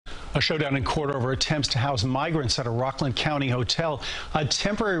A showdown in court over attempts to house migrants at a Rockland County hotel. A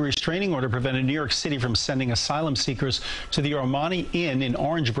temporary restraining order prevented New York City from sending asylum seekers to the Armani Inn in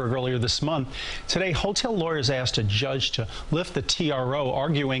Orangeburg earlier this month. Today, hotel lawyers asked a judge to lift the TRO,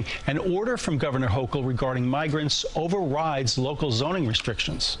 arguing an order from Governor Hochul regarding migrants overrides local zoning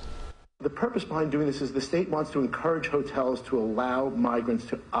restrictions. The purpose behind doing this is the state wants to encourage hotels to allow migrants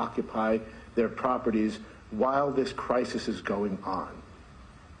to occupy their properties while this crisis is going on.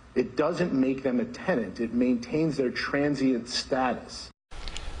 It doesn't make them a tenant. It maintains their transient status.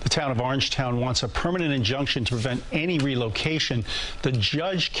 The town of Orangetown wants a permanent injunction to prevent any relocation. The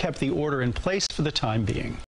judge kept the order in place for the time being.